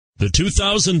The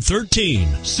 2013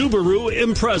 Subaru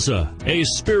Impreza. A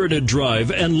spirited drive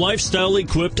and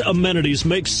lifestyle-equipped amenities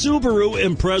make Subaru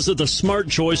Impreza the smart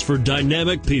choice for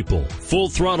dynamic people. Full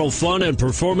throttle fun and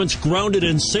performance grounded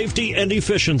in safety and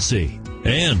efficiency.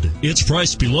 And it's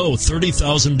priced below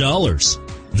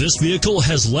 $30,000. This vehicle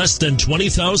has less than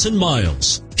 20,000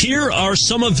 miles. Here are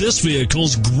some of this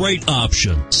vehicle's great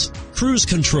options: cruise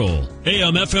control,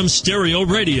 AM/FM stereo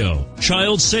radio,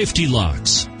 child safety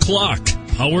locks, clock,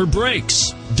 power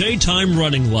brakes, daytime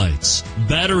running lights,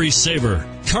 battery saver,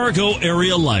 cargo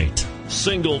area light,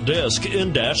 single disc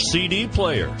in-dash CD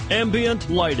player, ambient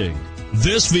lighting.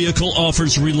 This vehicle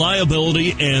offers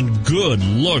reliability and good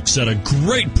looks at a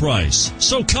great price.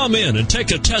 So come in and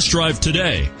take a test drive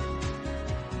today.